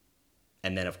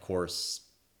 And then, of course,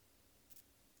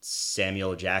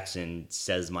 Samuel Jackson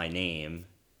says my name,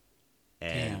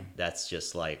 and Damn. that's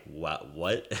just like,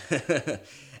 what?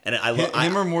 And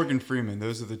Him or Morgan Freeman,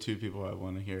 those are the two people I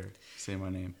want to hear say my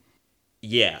name.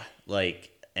 Yeah,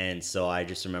 like, and so I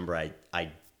just remember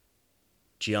I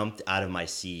jumped out of my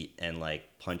seat and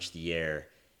like punched the air.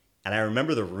 And I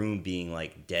remember the room being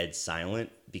like dead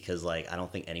silent because like I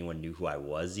don't think anyone knew who I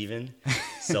was even.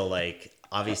 So like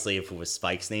obviously if it was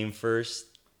Spike's name first,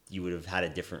 you would have had a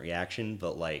different reaction.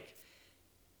 But like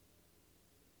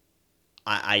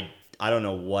I don't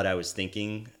know what I was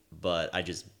thinking, but I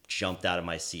just jumped out of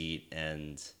my seat,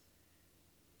 and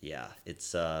yeah,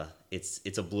 it's a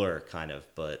blur kind of.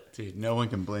 But Dude, no one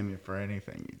can blame you for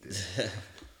anything you did.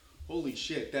 Holy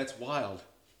shit, that's wild.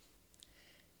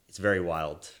 It's very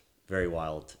wild. Very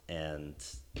wild. And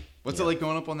what's it like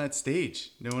going up on that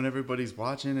stage, knowing everybody's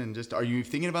watching, and just, are you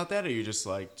thinking about that, or are you just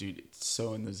like, dude, it's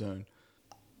so in the zone?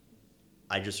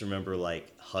 I just remember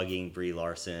like hugging Brie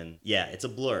Larson. Yeah, it's a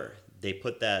blur. They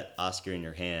put that Oscar in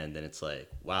your hand, and it's like,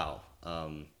 wow.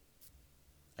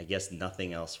 I guess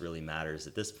nothing else really matters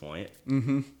at this point.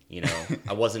 You know,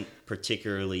 I wasn't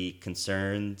particularly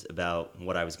concerned about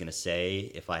what I was going to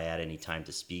say if I had any time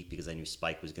to speak, because I knew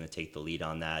Spike was going to take the lead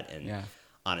on that. And yeah.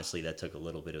 honestly, that took a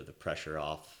little bit of the pressure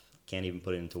off. Can't even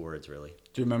put it into words, really.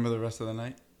 Do you remember the rest of the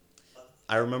night?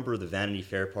 I remember the Vanity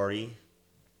Fair party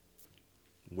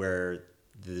where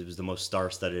it was the most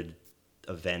star-studded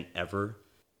event ever.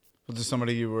 Was there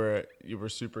somebody you were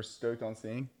super stoked on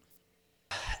seeing?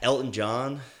 Elton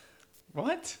John,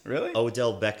 What? Really?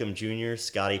 Odell Beckham Jr.,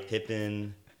 Scottie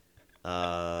Pippen.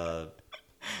 3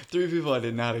 people I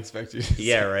did not expect you to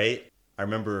Yeah, say. right? I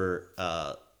remember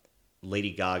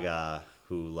Lady Gaga,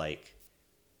 who, like,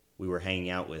 we were hanging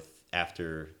out with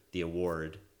after we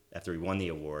won the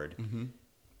award,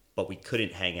 but we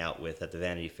couldn't hang out with at the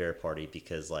Vanity Fair party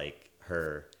because, like,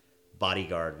 her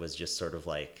bodyguard was just sort of,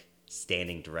 like,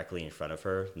 standing directly in front of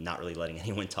her, not really letting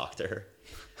anyone talk to her,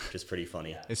 which is pretty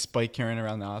funny. Is Spike carrying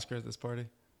around the Oscar at this party?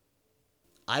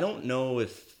 I don't know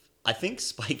if... I think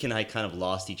Spike and I kind of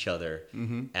lost each other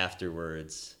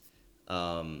afterwards.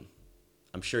 I'm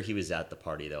sure he was at the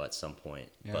party, though, at some point.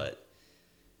 Yeah. But,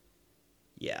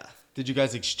 yeah. Did you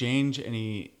guys exchange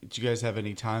any? Did you guys have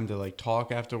any time to like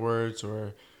talk afterwards,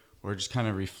 or just kind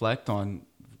of reflect on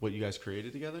what you guys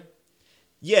created together?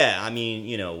 Yeah, I mean,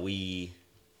 you know,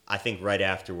 I think right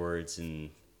afterwards in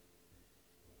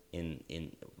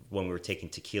when we were taking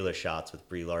tequila shots with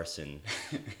Brie Larson,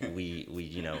 we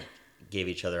you know, gave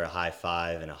each other a high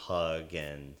five and a hug,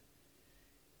 and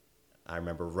I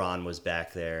remember Ron was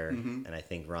back there, and I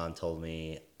think Ron told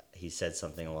me, he said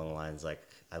something along the lines like,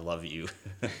 "I love you."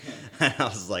 And I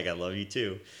was like, "I love you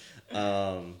too."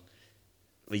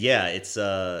 But yeah, it's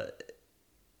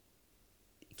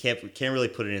can't really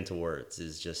put it into words.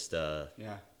 It's just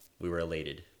Yeah. we were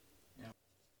elated.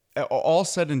 All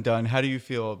said and done, how do you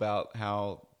feel about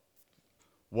how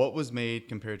what was made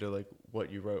compared to like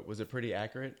what you wrote? Was it pretty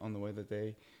accurate on the way that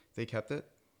they kept it?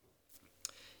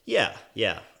 Yeah.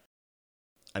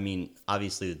 I mean,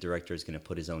 obviously the director is going to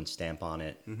put his own stamp on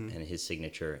it and his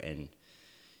signature, and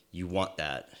you want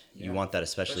that. Yeah. You want that,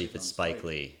 especially if Especially it's from Spike Spike.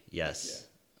 Lee. Yes.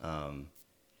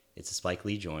 It's a Spike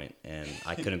Lee joint, and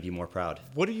I couldn't be more proud.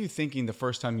 What are you thinking the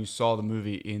first time you saw the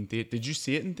movie in theater? Did you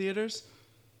see it in theaters?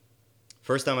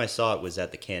 First time I saw it was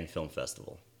at the Cannes Film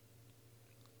Festival.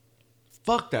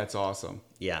 Fuck, that's awesome.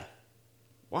 Yeah.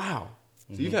 Wow.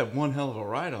 So you've had one hell of a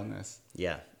ride on this.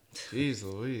 Yeah. Jeez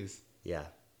Louise. Yeah.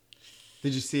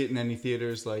 Did you see it in any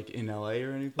theaters like in LA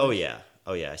or anything? Oh, yeah.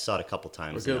 I saw it a couple Or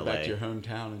times go in back LA. to your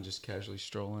hometown and just casually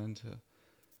stroll into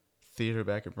theater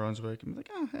back in Brunswick and be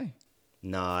like, oh, hey.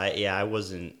 No, I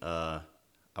wasn't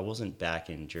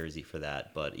back in Jersey for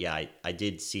that, but yeah, I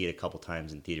did see it a couple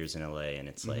times in theaters in LA, and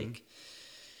it's like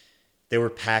they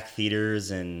were packed theaters,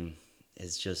 and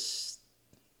it's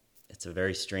a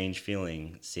very strange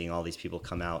feeling seeing all these people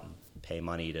come out and pay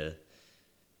money to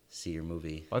see your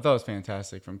movie. I thought it was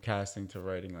fantastic from casting to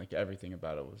writing. Like everything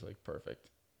about it was like perfect.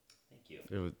 Thank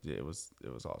you. It was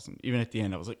awesome. Even at the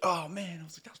end, I was like, oh man, I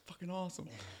was like, that was fucking awesome.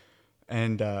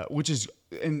 And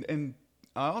and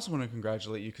I also want to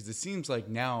congratulate you because it seems like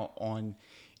now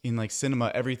in like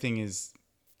cinema, everything is.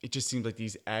 It just seems like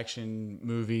these action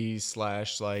movies /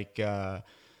 like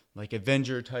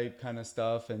Avenger type kind of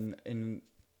stuff. And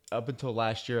up until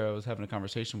last year, I was having a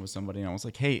conversation with somebody, and I was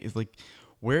like, hey, it's like,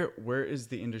 where is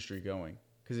the industry going?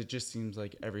 Because it just seems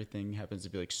like everything happens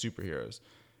to be like superheroes.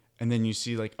 And then you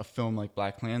see like a film like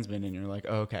BlacKkKlansman, and you're like,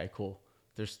 oh, okay, cool.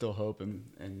 There's still hope,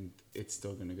 and it's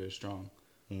still going to go strong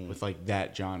with like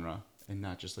that genre and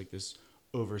not just like this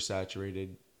oversaturated,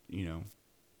 you know,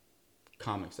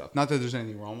 comic stuff. Not that there's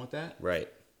anything wrong with that. Right.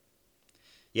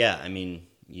 Yeah, I mean,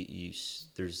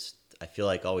 there's I feel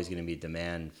like always going to be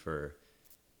demand for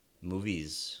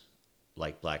movies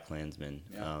like BlacKkKlansman.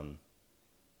 Yeah.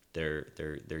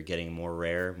 They're getting more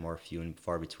rare, more few and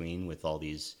far between with all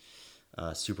these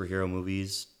superhero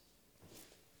movies.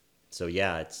 So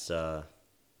yeah, it's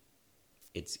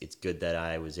good that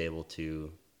I was able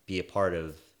to be a part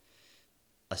of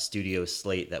a studio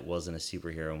slate that wasn't a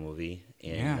superhero movie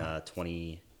in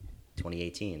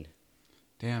 2018.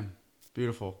 Damn,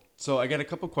 beautiful. So I got a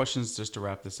couple questions just to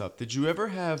wrap this up. Did you ever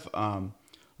have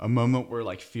a moment where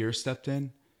like fear stepped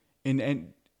in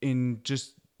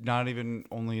just not even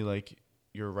only like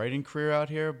your writing career out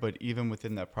here, but even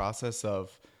within that process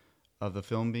of the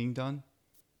film being done?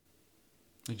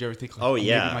 Did you ever think like,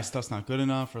 maybe my stuff's not good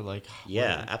enough, or like,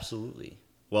 yeah, whatever? absolutely.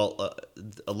 Well,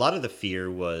 a lot of the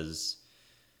fear was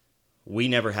we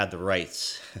never had the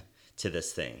rights to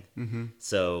this thing. Mm-hmm.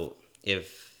 So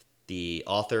if the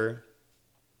author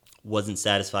wasn't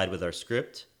satisfied with our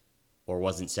script or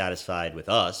wasn't satisfied with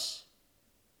us,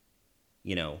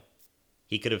 you know,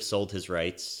 he could have sold his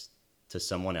rights to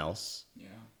someone else. Yeah.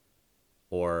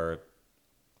 Or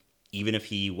even if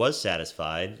he was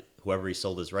satisfied, whoever he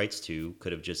sold his rights to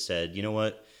could have just said, you know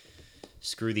what,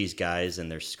 screw these guys and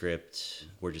their script.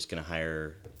 We're just going to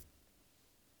hire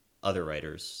other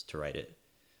writers to write it.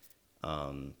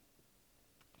 And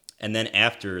then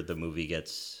after the movie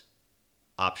gets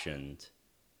optioned,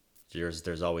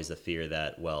 there's always the fear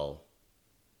that, well,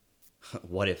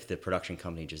 what if the production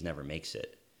company just never makes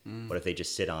it? What if they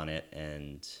just sit on it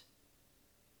and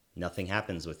nothing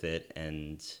happens with it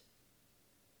and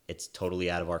it's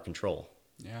totally out of our control?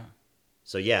 Yeah.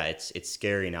 So yeah, it's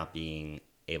scary not being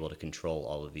able to control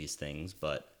all of these things,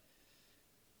 but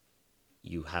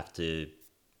you have to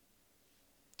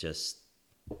just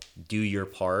do your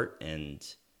part and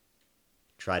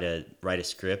try to write a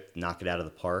script, knock it out of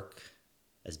the park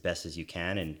as best as you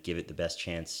can, and give it the best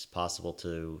chance possible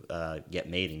to get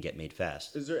made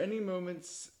fast. Is there any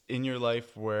moments in your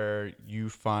life where you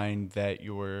find that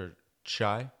you're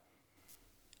shy?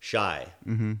 Shy?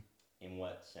 Mm-hmm. In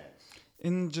what sense?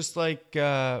 In just like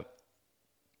kind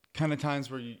of times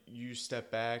where you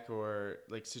step back, or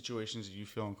like situations that you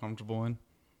feel uncomfortable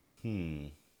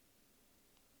in?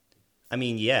 I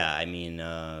mean,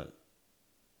 yeah.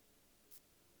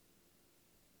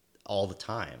 All the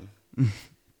time.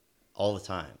 All the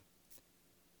time.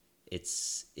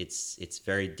 It's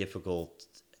very difficult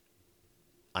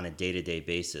on a day-to-day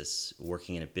basis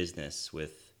working in a business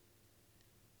with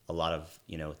a lot of,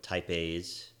 type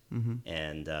A's,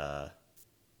 and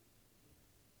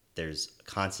there's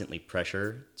constantly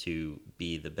pressure to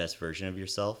be the best version of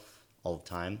yourself all the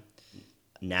time.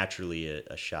 Naturally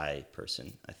a shy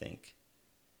person, I think.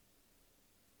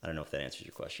 I don't know if that answers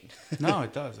your question. No,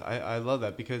 it does. I love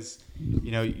that because,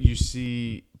 you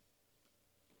see,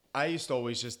 I used to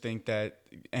always just think that,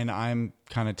 and I'm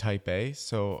kind of type A,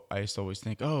 so I used to always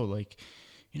think, oh, like,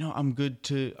 I'm good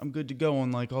to go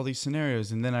on like all these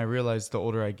scenarios. And then I realized the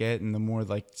older I get and the more,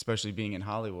 like, especially being in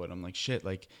Hollywood, I'm like, shit,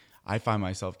 like I find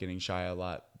myself getting shy a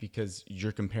lot because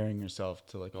you're comparing yourself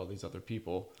to like all these other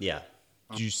people. Yeah.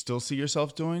 Do you still see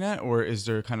yourself doing that, or is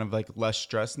there kind of like less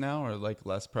stress now, or like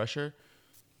less pressure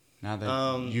now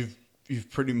that you've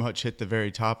pretty much hit the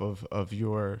very top of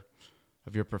your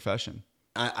profession?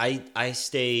 I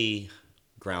stay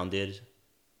grounded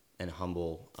and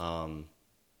humble.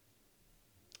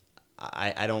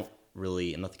 I don't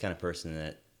really, I'm not the kind of person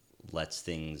that lets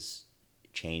things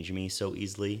change me so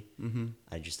easily. Mm-hmm.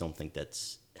 I just don't think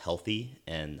that's healthy.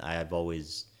 And I've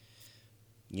always,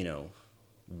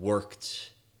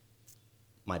 worked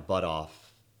my butt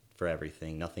off for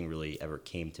everything. Nothing really ever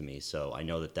came to me. So I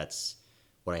know that that's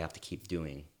what I have to keep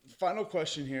doing. Final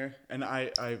question here, and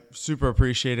I super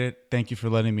appreciate it. Thank you for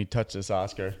letting me touch this,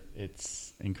 Oscar.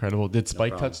 It's incredible. Did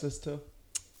Spike touch this too?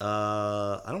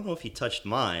 I don't know if he touched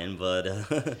mine,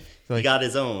 but he got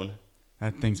his own.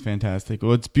 That thing's fantastic.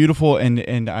 Well, it's beautiful,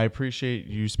 and I appreciate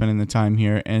you spending the time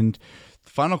here. And the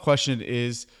final question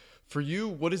is, for you,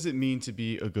 what does it mean to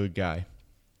be a good guy?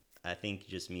 I think it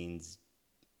just means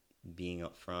being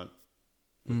upfront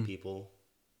with people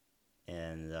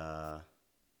and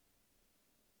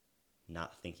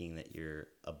not thinking that you're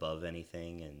above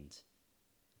anything and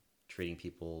treating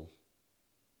people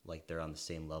like they're on the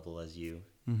same level as you.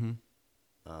 Mm-hmm.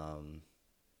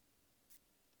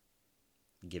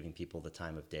 Giving people the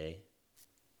time of day.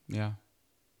 Yeah.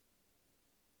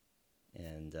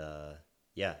 And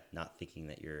not thinking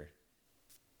that you're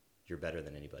better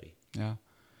than anybody. Yeah.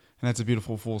 And that's a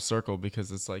beautiful full circle,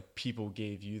 because it's like people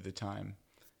gave you the time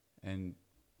and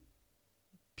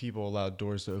people allowed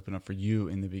doors to open up for you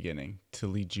in the beginning to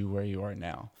lead you where you are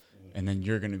now. Mm-hmm. And then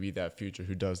you're going to be that future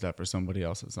who does that for somebody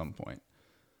else at some point,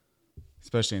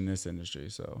 especially in this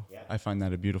industry. So yeah. I find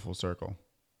that a beautiful circle.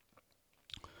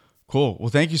 Cool. Well,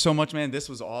 thank you so much, man. This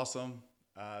was awesome.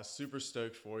 Super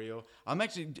stoked for you. I'm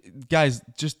actually, guys,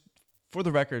 just for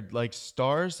the record, like,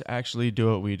 stars actually do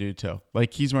what we do too.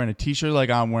 Like, he's wearing a t-shirt like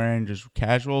I'm wearing, just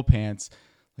casual pants.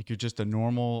 Like, you're just a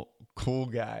normal, cool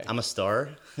guy. I'm a star.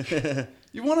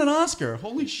 You won an Oscar.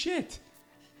 Holy shit.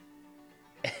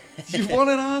 You won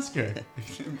an Oscar.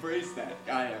 Embrace that.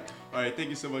 I am. All right. Thank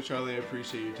you so much, Charlie. I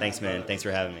appreciate your time. Thanks, man. Thanks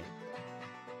for having me.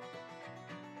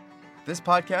 This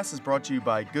podcast is brought to you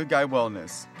by Good Guy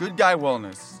Wellness. Good Guy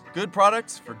Wellness. Good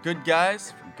products for good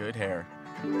guys from good hair.